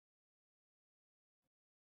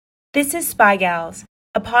This is Spy Gals,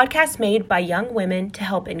 a podcast made by young women to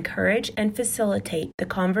help encourage and facilitate the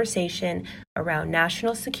conversation around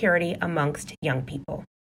national security amongst young people.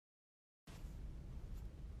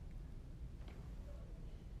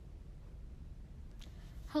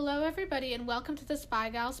 Hello, everybody, and welcome to the Spy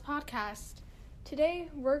Gals podcast. Today,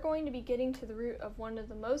 we're going to be getting to the root of one of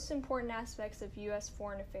the most important aspects of U.S.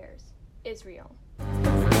 foreign affairs, Israel.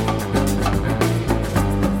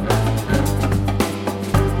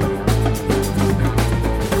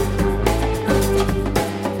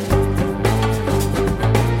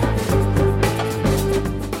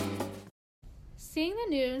 Seeing the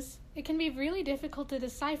news, it can be really difficult to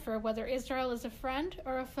decipher whether Israel is a friend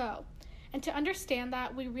or a foe. And to understand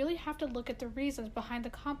that, we really have to look at the reasons behind the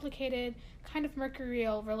complicated, kind of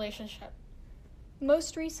mercurial relationship.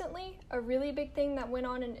 Most recently, a really big thing that went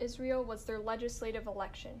on in Israel was their legislative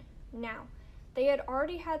election. Now, they had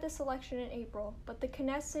already had this election in April, but the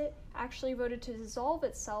Knesset actually voted to dissolve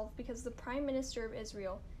itself because the Prime Minister of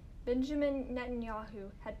Israel, Benjamin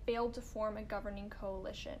Netanyahu, had failed to form a governing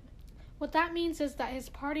coalition. What that means is that his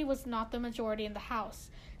party was not the majority in the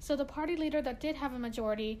House. So the party leader that did have a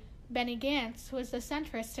majority, Benny Gantz, who is the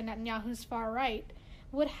centrist to Netanyahu's far right,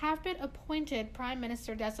 would have been appointed Prime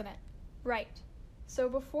Minister designate. Right. So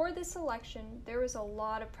before this election, there was a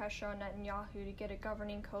lot of pressure on Netanyahu to get a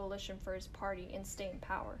governing coalition for his party and stay in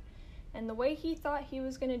power. And the way he thought he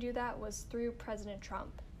was going to do that was through President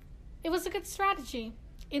Trump. It was a good strategy,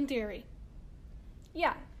 in theory.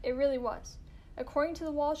 Yeah, it really was. According to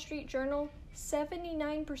the Wall Street Journal,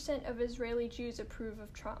 79% of Israeli Jews approve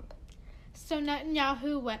of Trump. So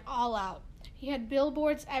Netanyahu went all out. He had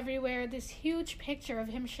billboards everywhere, this huge picture of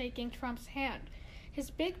him shaking Trump's hand. His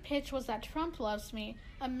big pitch was that Trump loves me,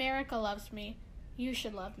 America loves me, you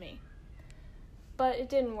should love me. But it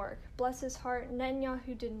didn't work. Bless his heart,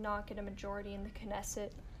 Netanyahu did not get a majority in the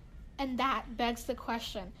Knesset. And that begs the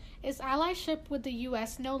question, is allyship with the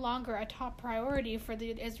U.S. no longer a top priority for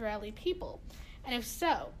the Israeli people? And if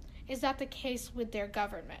so, is that the case with their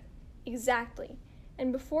government? Exactly.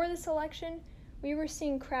 And before this election, we were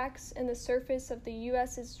seeing cracks in the surface of the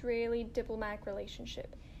U.S.-Israeli diplomatic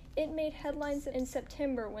relationship. It made headlines in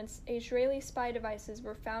September when Israeli spy devices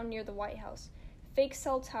were found near the White House, fake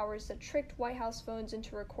cell towers that tricked White House phones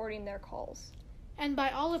into recording their calls. And by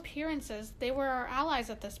all appearances, they were our allies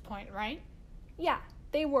at this point, right? Yeah,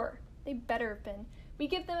 they were. They better have been. We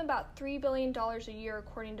give them about $3 billion a year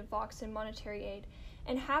according to Vox in monetary aid,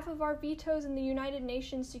 and half of our vetoes in the United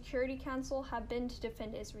Nations Security Council have been to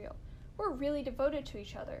defend Israel. We're really devoted to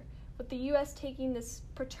each other, with the U.S. taking this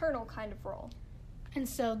paternal kind of role. And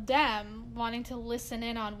so them wanting to listen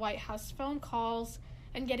in on White House phone calls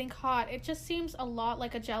and getting caught, it just seems a lot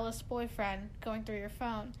like a jealous boyfriend going through your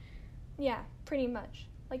phone. Yeah, pretty much.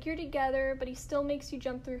 Like you're together, but he still makes you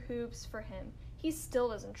jump through hoops for him. He still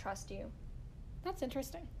doesn't trust you. That's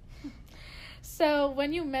interesting. So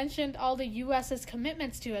when you mentioned all the U.S.'s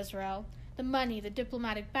commitments to Israel, the money, the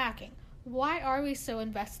diplomatic backing, why are we so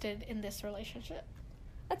invested in this relationship?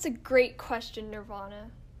 That's a great question, Nirvana.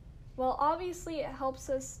 Well, obviously it helps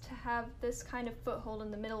us to have this kind of foothold in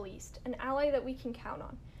the Middle East, an ally that we can count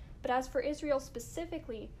on. But as for Israel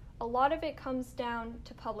specifically, a lot of it comes down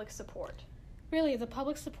to public support. Really, the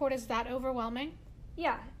public support is that overwhelming?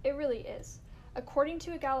 Yeah, it really is. According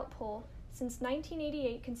to a Gallup poll, since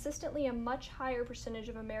 1988, consistently a much higher percentage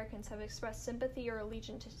of Americans have expressed sympathy or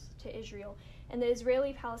allegiance to Israel and the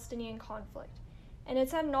Israeli-Palestinian conflict. And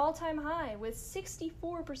it's at an all-time high, with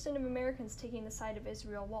 64% of Americans taking the side of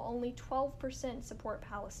Israel, while only 12% support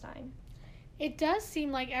Palestine. It does seem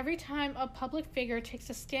like every time a public figure takes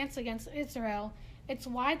a stance against Israel, it's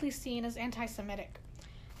widely seen as anti-Semitic.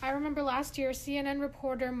 I remember last year, CNN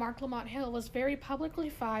reporter Mark Lamont Hill was very publicly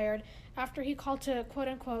fired after he called to,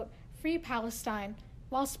 quote-unquote, free Palestine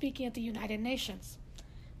while speaking at the United Nations.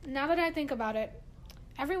 Now that I think about it,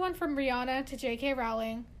 everyone from Rihanna to J.K.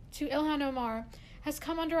 Rowling to Ilhan Omar has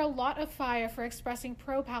come under a lot of fire for expressing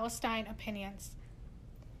pro-Palestine opinions.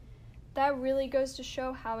 That really goes to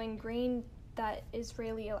show how ingrained that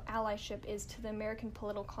Israeli allyship is to the American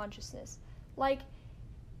political consciousness. Like,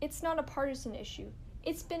 it's not a partisan issue.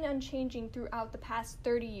 It's been unchanging throughout the past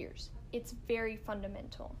 30 years. It's very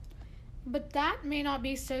fundamental. But that may not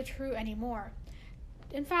be so true anymore.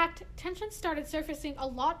 In fact, tensions started surfacing a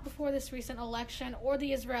lot before this recent election or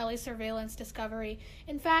the Israeli surveillance discovery.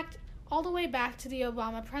 In fact, all the way back to the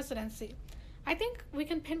Obama presidency. I think we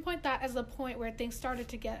can pinpoint that as the point where things started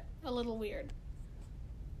to get a little weird.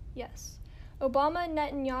 Yes. Obama and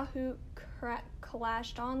Netanyahu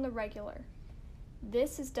clashed on the regular.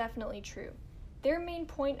 This is definitely true. Their main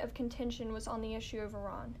point of contention was on the issue of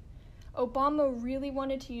Iran. Obama really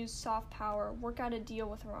wanted to use soft power, work out a deal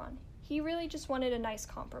with Iran. He really just wanted a nice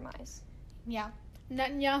compromise. Yeah,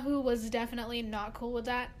 Netanyahu was definitely not cool with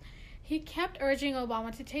that. He kept urging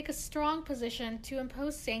Obama to take a strong position to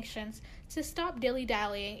impose sanctions to stop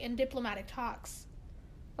dilly-dallying in diplomatic talks.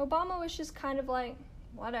 Obama was just kind of like,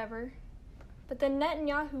 whatever. But then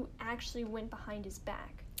Netanyahu actually went behind his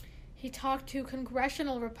back. He talked to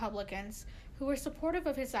congressional Republicans who were supportive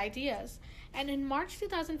of his ideas, and in March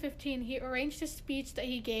 2015 he arranged a speech that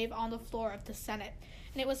he gave on the floor of the Senate,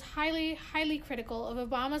 and it was highly, highly critical of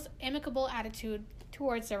Obama's amicable attitude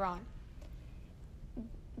towards Iran.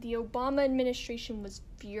 The Obama administration was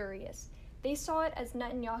furious. They saw it as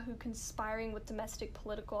Netanyahu conspiring with domestic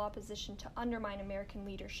political opposition to undermine American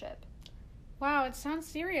leadership. Wow, it sounds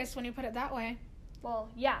serious when you put it that way. Well,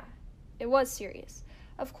 yeah, it was serious.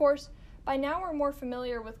 Of course, by now we're more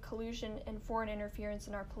familiar with collusion and foreign interference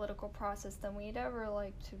in our political process than we'd ever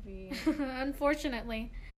like to be.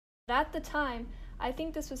 Unfortunately. But at the time, I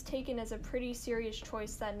think this was taken as a pretty serious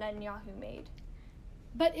choice that Netanyahu made.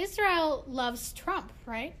 But Israel loves Trump,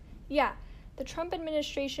 right? Yeah, the Trump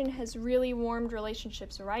administration has really warmed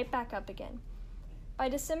relationships right back up again. By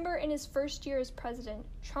December, in his first year as president,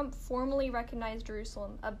 Trump formally recognized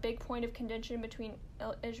Jerusalem, a big point of contention between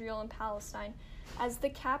Israel and Palestine, as the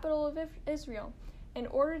capital of Israel, and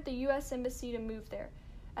ordered the U.S. Embassy to move there,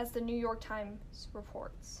 as the New York Times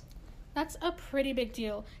reports. That's a pretty big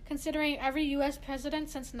deal, considering every U.S. president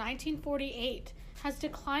since 1948 has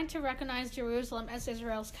declined to recognize Jerusalem as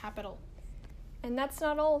Israel's capital. And that's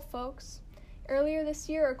not all, folks. Earlier this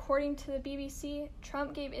year, according to the BBC,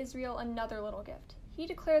 Trump gave Israel another little gift. He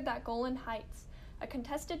declared that Golan Heights, a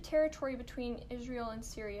contested territory between Israel and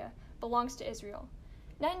Syria, belongs to Israel.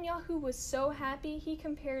 Netanyahu was so happy he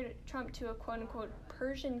compared Trump to a quote-unquote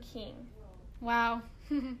Persian king. Wow.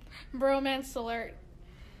 Bromance alert.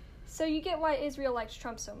 So you get why Israel likes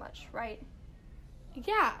Trump so much, right?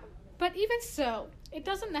 Yeah, but even so, it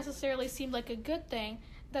doesn't necessarily seem like a good thing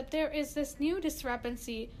that there is this new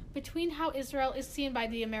discrepancy between how Israel is seen by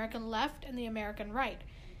the American left and the American right.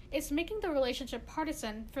 It's making the relationship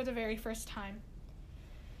partisan for the very first time.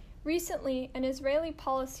 Recently, an Israeli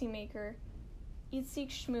policymaker, Itzik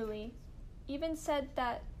Shmuli, even said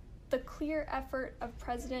that the clear effort of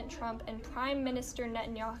President Trump and Prime Minister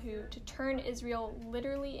Netanyahu to turn Israel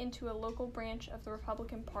literally into a local branch of the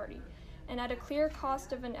Republican Party, and at a clear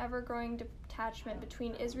cost of an ever-growing detachment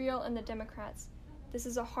between Israel and the Democrats. This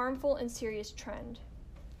is a harmful and serious trend.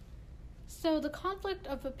 So the conflict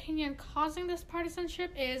of opinion causing this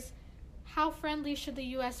partisanship is how friendly should the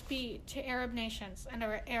U.S. be to Arab nations and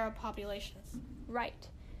Arab populations? Right.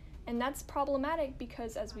 And that's problematic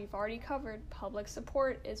because, as we've already covered, public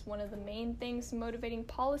support is one of the main things motivating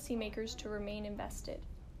policymakers to remain invested.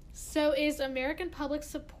 So is American public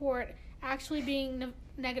support actually being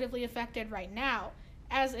negatively affected right now,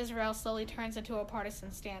 as Israel slowly turns into a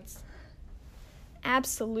partisan stance?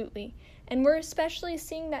 Absolutely. And we're especially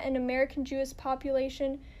seeing that in American Jewish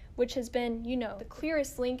population, which has been, the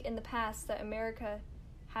clearest link in the past that America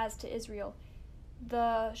has to Israel,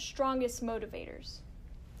 the strongest motivators.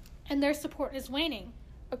 And their support is waning.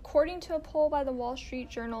 According to a poll by the Wall Street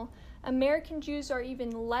Journal, American Jews are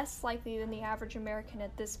even less likely than the average American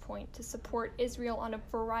at this point to support Israel on a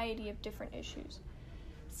variety of different issues.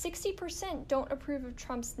 60% don't approve of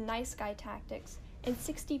Trump's nice guy tactics, and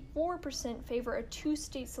 64% favor a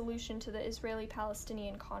two-state solution to the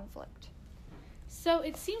Israeli-Palestinian conflict. So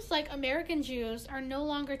it seems like American Jews are no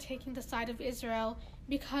longer taking the side of Israel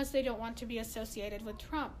because they don't want to be associated with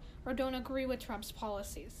Trump or don't agree with Trump's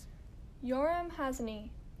policies. Yoram Hazony,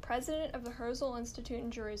 president of the Herzl Institute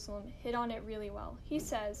in Jerusalem, hit on it really well. He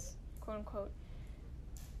says, quote unquote,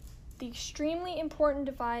 "The extremely important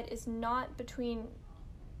divide is not between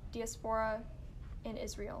diaspora and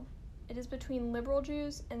Israel. It is between liberal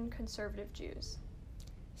Jews and conservative Jews."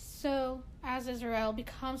 So, as Israel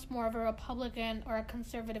becomes more of a Republican or a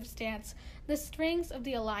conservative stance, the strings of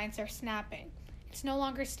the alliance are snapping. It's no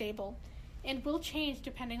longer stable, and will change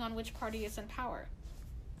depending on which party is in power.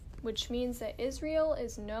 Which means that Israel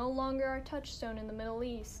is no longer a touchstone in the Middle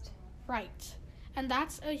East. Right. And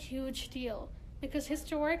that's a huge deal, because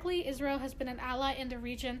historically Israel has been an ally in the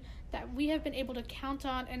region that we have been able to count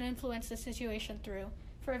on and influence the situation through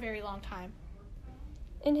for a very long time.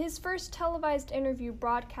 In his first televised interview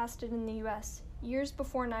broadcasted in the U.S. years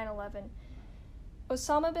before 9/11,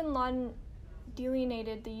 Osama bin Laden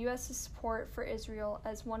delineated the U.S.'s support for Israel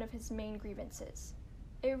as one of his main grievances.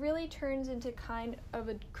 It really turns into kind of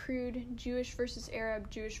a crude Jewish versus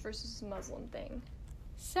Arab, Jewish versus Muslim thing.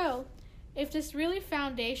 So, if this really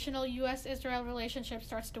foundational U.S.-Israel relationship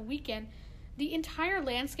starts to weaken, the entire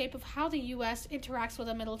landscape of how the U.S. interacts with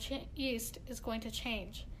the Middle East is going to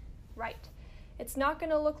change. Right. It's not going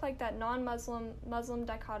to look like that non-Muslim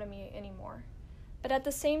dichotomy anymore. But at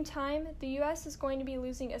the same time, the U.S. is going to be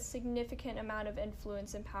losing a significant amount of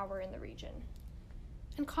influence and power in the region.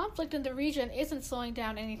 And conflict in the region isn't slowing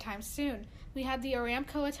down anytime soon. We had the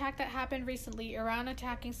Aramco attack that happened recently, Iran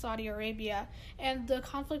attacking Saudi Arabia, and the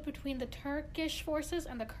conflict between the Turkish forces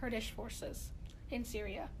and the Kurdish forces in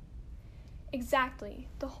Syria. Exactly.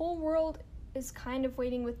 The whole world is kind of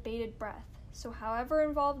waiting with bated breath. So however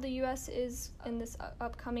involved the U.S. is in this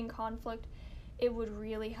upcoming conflict, it would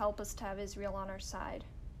really help us to have Israel on our side.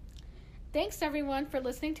 Thanks everyone for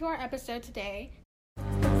listening to our episode today.